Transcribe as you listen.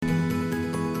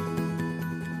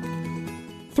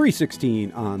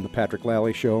316 on the Patrick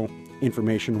Lally Show.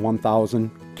 Information 1000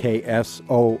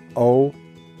 KSOO.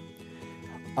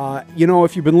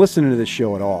 If you've been listening to this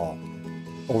show at all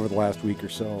over the last week or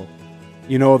so,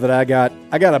 you know that I got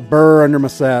a burr under my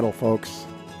saddle, folks.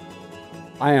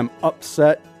 I am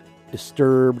upset,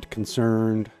 disturbed,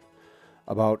 concerned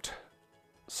about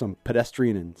some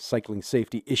pedestrian and cycling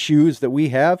safety issues that we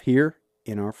have here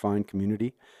in our fine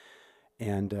community.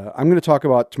 And I'm going to talk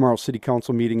about tomorrow's city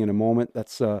council meeting in a moment.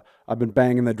 I've been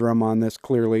banging the drum on this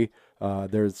clearly.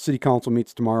 The city council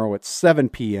meets tomorrow at 7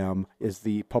 p.m. is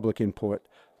the public input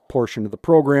portion of the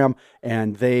program,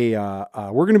 and we're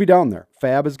going to be down there.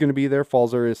 Fab is going to be there,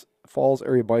 Falls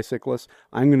Area Bicyclists.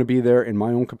 I'm going to be there in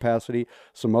my own capacity.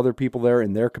 Some other people there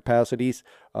in their capacities,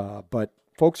 but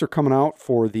folks are coming out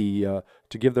for to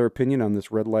give their opinion on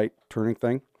this red light turning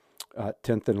thing,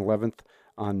 10th and 11th.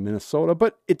 On Minnesota,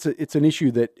 but it's an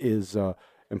issue that is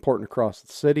important across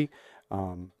the city.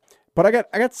 But I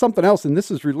got something else, and this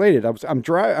is related.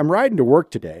 I'm riding to work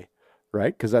today,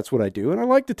 right? Because that's what I do, and I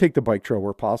like to take the bike trail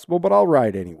where possible, but I'll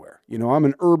ride anywhere. I'm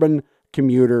an urban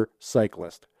commuter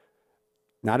cyclist.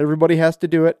 Not everybody has to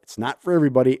do it. It's not for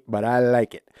everybody, but I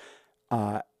like it.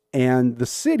 And the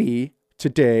city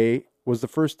today was the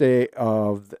first day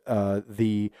of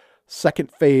the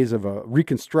second phase of a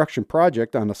reconstruction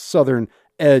project on the southern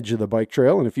edge of the bike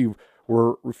trail. And if you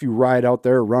ride out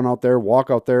there, run out there,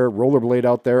 walk out there, rollerblade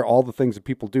out there, all the things that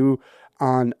people do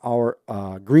on our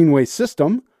greenway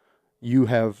system, you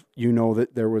know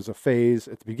that there was a phase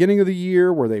at the beginning of the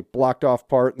year where they blocked off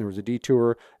part and there was a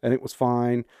detour and it was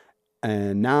fine.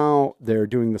 And now they're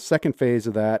doing the second phase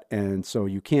of that. And so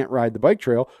you can't ride the bike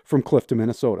trail from Cliff to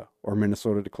Minnesota or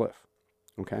Minnesota to Cliff.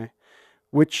 Okay.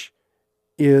 Which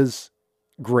is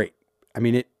great. I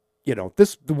mean,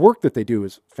 the work that they do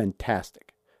is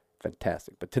fantastic. But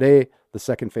today, the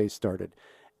second phase started.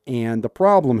 And the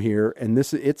problem here, and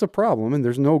it's a problem, and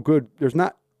there's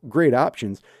not great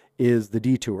options, is the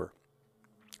detour.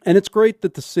 And it's great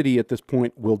that the city at this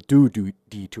point will do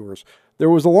detours. There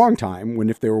was a long time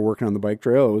when if they were working on the bike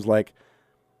trail, it was like,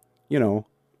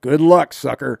 good luck,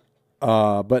 sucker.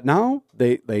 But now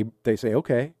they say,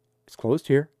 okay, it's closed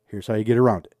here. Here's how you get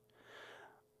around it.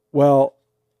 Well,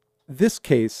 this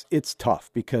case, it's tough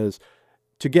because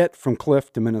to get from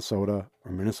Cliff to Minnesota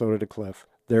or Minnesota to Cliff,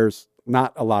 there's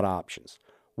not a lot of options.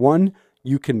 One,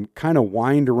 you can kind of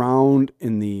wind around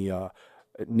in the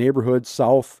neighborhood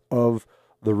south of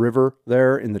the river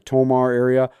there in the Tomar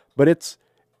area, but it's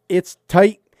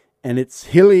tight and it's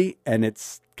hilly and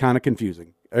it's kind of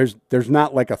confusing. There's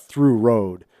not like a through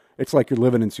road. It's like you're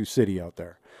living in Sioux City out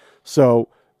there. So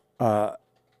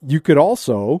you could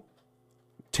also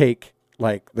take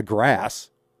like the grass,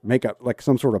 make up like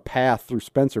some sort of path through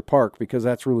Spencer Park, because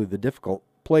that's really the difficult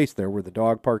place there where the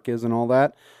dog park is and all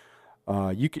that.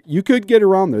 You could get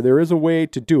around there. There is a way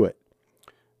to do it,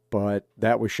 but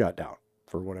that was shut down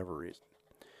for whatever reason.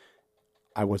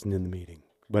 I wasn't in the meeting,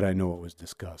 but I know it was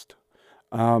discussed.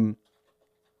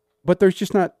 But there's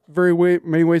just not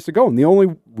many ways to go. And the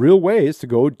only real way is to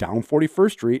go down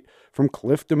 41st Street from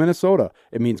Cliff to Minnesota.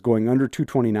 It means going under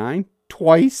 229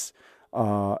 twice.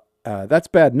 That's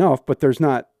bad enough, but there's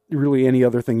not really any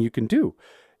other thing you can do.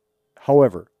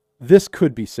 However, this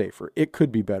could be safer. It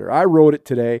could be better. I rode it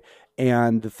today,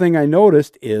 and the thing I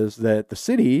noticed is that the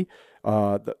city,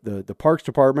 the Parks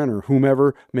Department or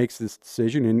whomever makes this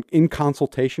decision in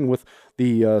consultation with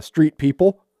the street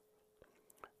people,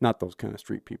 not those kind of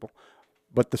street people,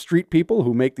 but the street people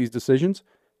who make these decisions,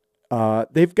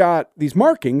 they've got these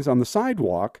markings on the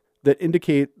sidewalk that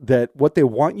indicate that what they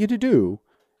want you to do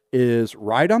is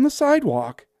ride on the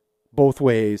sidewalk both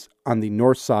ways on the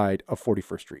north side of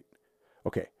 41st Street.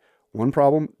 Okay, one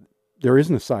problem, there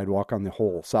isn't a sidewalk on the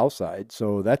whole south side,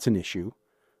 so that's an issue.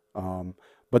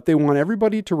 But they want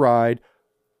everybody to ride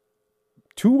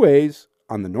two ways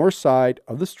on the north side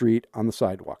of the street on the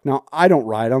sidewalk. Now, I don't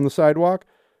ride on the sidewalk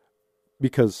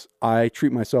because I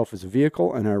treat myself as a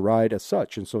vehicle and I ride as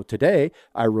such. And so today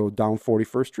I rode down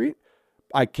 41st Street.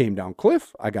 I came down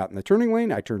Cliff. I got in the turning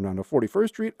lane. I turned onto 41st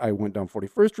Street. I went down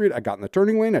 41st Street. I got in the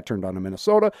turning lane. I turned onto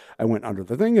Minnesota. I went under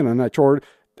the thing, and then I toured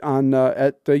on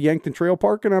at the Yankton Trail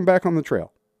Park, and I'm back on the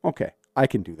trail. Okay, I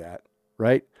can do that,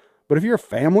 right? But if you're a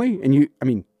family and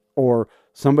or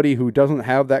somebody who doesn't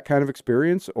have that kind of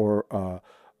experience or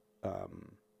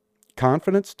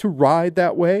confidence to ride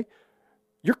that way,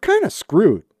 you're kind of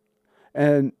screwed.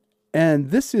 And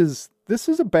this is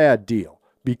a bad deal,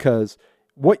 because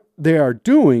what they are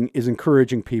doing is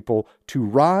encouraging people to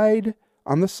ride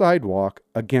on the sidewalk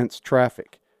against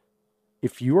traffic.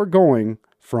 If you are going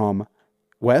from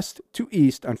west to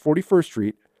east on 41st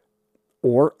Street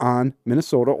or on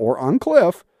Minnesota or on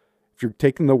Cliff, if you're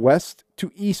taking the west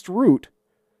to east route,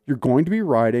 you're going to be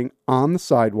riding on the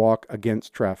sidewalk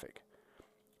against traffic.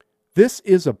 This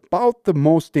is about the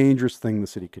most dangerous thing the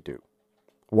city could do.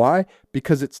 Why?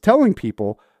 Because it's telling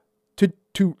people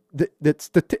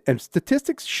and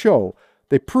statistics show,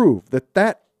 they prove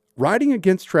that riding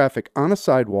against traffic on a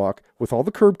sidewalk with all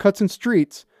the curb cuts and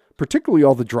streets, particularly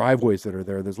all the driveways that are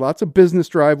there. There's lots of business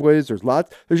driveways. There's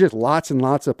just lots and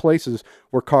lots of places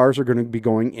where cars are going to be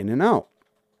going in and out.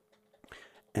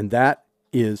 And that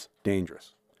is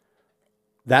dangerous.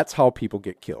 That's how people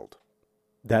get killed.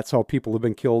 That's how people have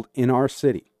been killed in our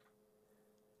city.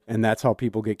 And that's how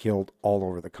people get killed all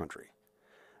over the country.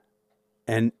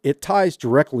 And it ties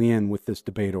directly in with this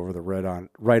debate over the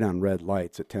right on red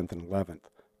lights at 10th and 11th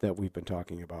that we've been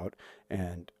talking about.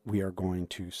 And we are going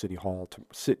to City Hall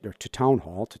to Town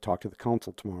Hall to talk to the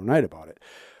council tomorrow night about it.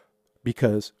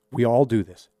 Because we all do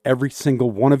this. Every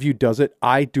single one of you does it.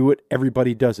 I do it.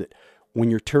 Everybody does it. When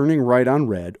you're turning right on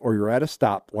red, or you're at a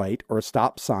stoplight or a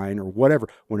stop sign or whatever,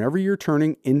 whenever you're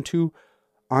turning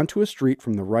onto a street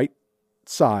from the right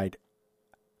side,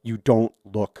 you don't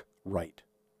look right.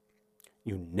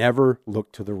 You never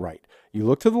look to the right. You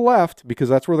look to the left because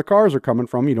that's where the cars are coming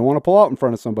from. You don't want to pull out in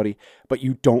front of somebody, but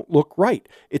you don't look right.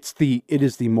 It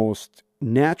is the most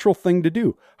natural thing to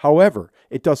do. However,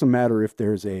 it doesn't matter if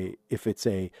it's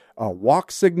a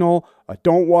walk signal, a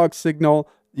don't walk signal.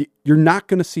 You're not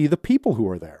going to see the people who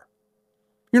are there.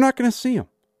 You're not going to see them.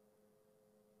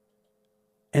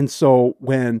 And so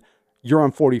when you're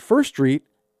on 41st Street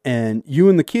and you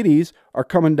and the kiddies are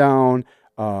coming down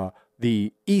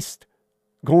the east,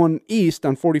 going east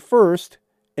on 41st,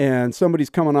 and somebody's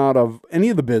coming out of any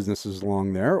of the businesses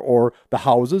along there, or the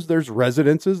houses, there's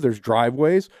residences, there's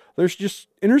driveways, there's just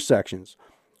intersections.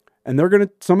 And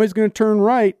somebody's going to turn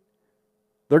right,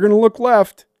 they're going to look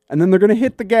left, and then they're going to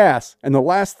hit the gas. And the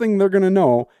last thing they're going to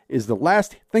know is the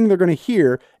last thing they're going to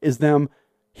hear is them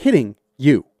hitting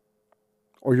you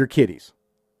or your kiddies.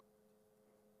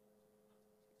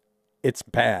 It's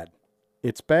bad.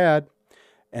 It's bad.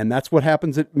 And that's what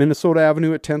happens at Minnesota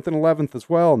Avenue at 10th and 11th as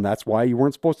well. And that's why you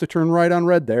weren't supposed to turn right on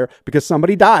red there, because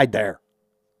somebody died there.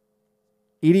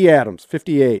 Edie Adams,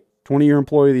 58, 20-year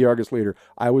employee of the Argus Leader.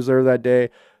 I was there that day.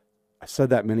 I said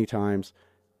that many times.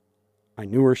 I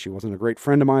knew her. She wasn't a great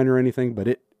friend of mine or anything, but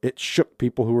it shook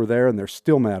people who were there, and they're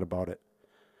still mad about it.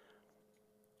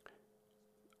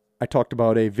 I talked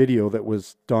about a video that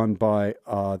was done by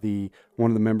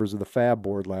one of the members of the FAB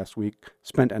board last week.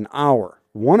 Spent 1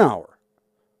 hour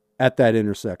at that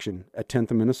intersection at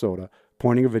 10th and Minnesota,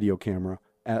 pointing a video camera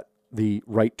at the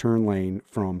right turn lane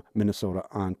from Minnesota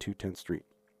onto 10th Street.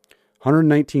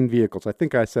 119 vehicles. I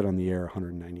think I said on the air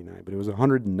 199, but it was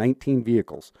 119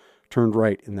 vehicles turned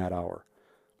right in that hour.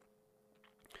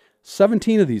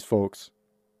 17 of these folks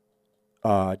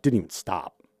didn't even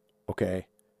stop, okay,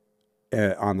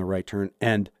 on the right turn,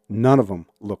 and none of them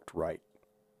looked right.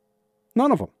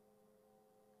 None of them.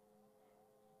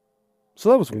 So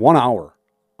that was 1 hour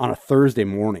on a Thursday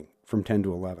morning from 10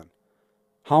 to 11.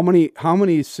 What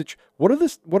are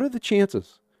the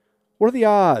chances? What are the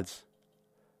odds?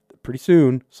 Pretty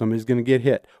soon, somebody's going to get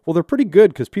hit. Well, they're pretty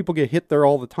good because people get hit there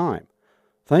all the time.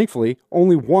 Thankfully,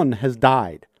 only one has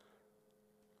died.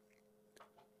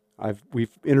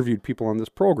 We've interviewed people on this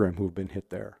program who've been hit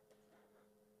there.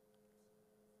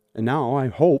 And now I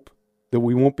hope that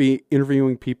we won't be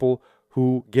interviewing people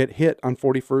who get hit on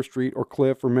 41st Street or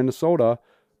Cliff or Minnesota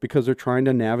because they're trying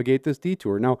to navigate this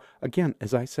detour. Now, again,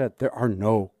 as I said, there are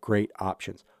no great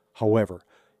options. However,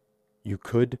 you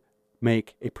could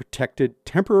make a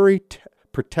temporary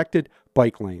protected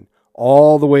bike lane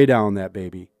all the way down that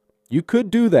baby. You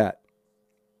could do that.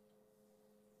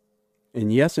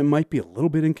 And yes, it might be a little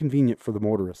bit inconvenient for the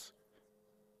motorists,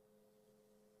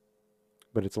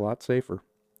 but it's a lot safer.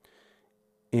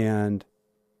 And,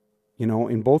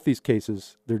 in both these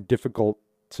cases, they're difficult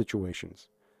situations.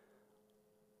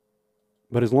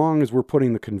 But as long as we're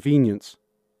putting the convenience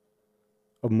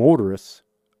of motorists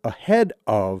ahead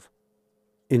of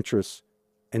interests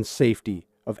and safety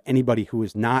of anybody who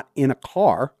is not in a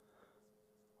car,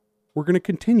 we're going to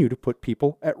continue to put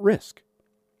people at risk.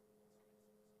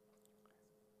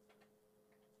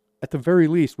 At the very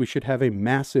least, we should have a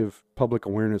massive public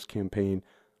awareness campaign.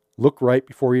 Look right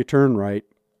before you turn right.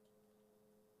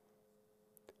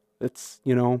 It's,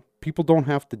 people don't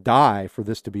have to die for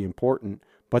this to be important,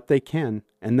 but they can,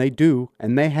 and they do,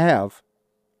 and they have.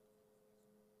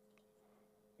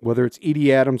 Whether it's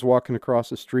Edie Adams walking across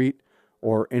the street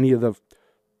or any of the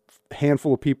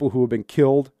handful of people who have been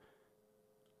killed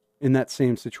in that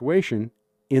same situation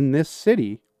in this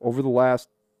city over the last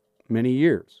many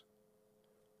years.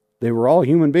 They were all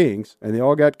human beings, and they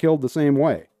all got killed the same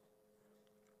way.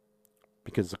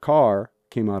 Because the car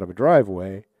came out of a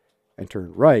driveway and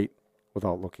turned right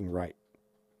without looking right.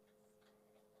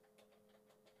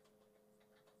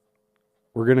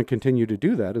 We're going to continue to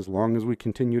do that as long as we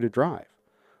continue to drive.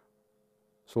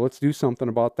 So let's do something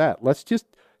about that. Let's just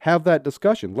have that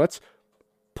discussion. Let's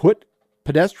put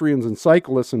pedestrians and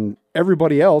cyclists and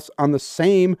everybody else on the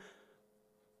same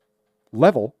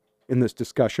level in this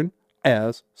discussion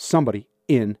as somebody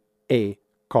in a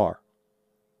car.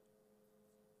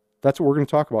 That's what we're going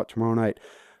to talk about tomorrow night.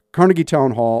 Carnegie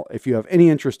Town Hall, if you have any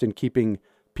interest in keeping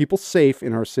people safe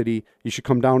in our city, you should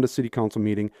come down to City Council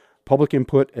meeting. Public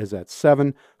input is at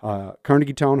 7.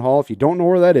 Carnegie Town Hall, if you don't know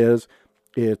where that is,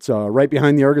 it's right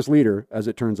behind the Argus Leader, as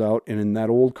it turns out, and in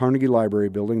that old Carnegie Library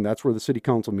building. That's where the City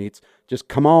Council meets. Just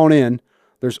come on in.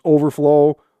 There's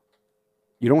overflow.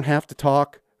 You don't have to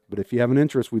talk, but if you have an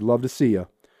interest, we'd love to see you.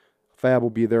 Fab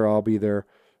will be there. I'll be there.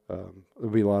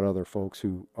 There'll be a lot of other folks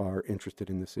who are interested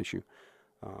in this issue.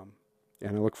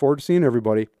 And I look forward to seeing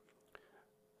everybody.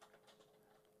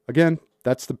 Again,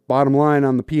 that's the bottom line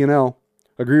on the P&L.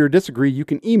 Agree or disagree, you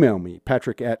can email me,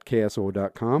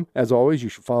 patrick@kso.com. As always, you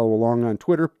should follow along on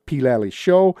Twitter, P. Lally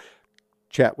Show.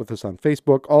 Chat with us on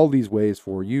Facebook. All these ways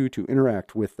for you to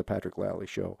interact with the Patrick Lally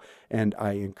Show. And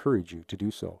I encourage you to do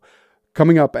so.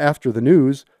 Coming up after the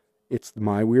news, it's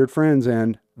My Weird Friends,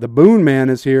 and the Boone Man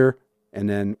is here. And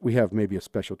then we have maybe a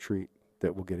special treat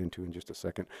that we'll get into in just a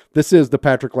second. This is the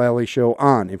Patrick Lally Show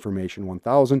on Information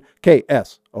 1000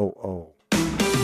 KSOO.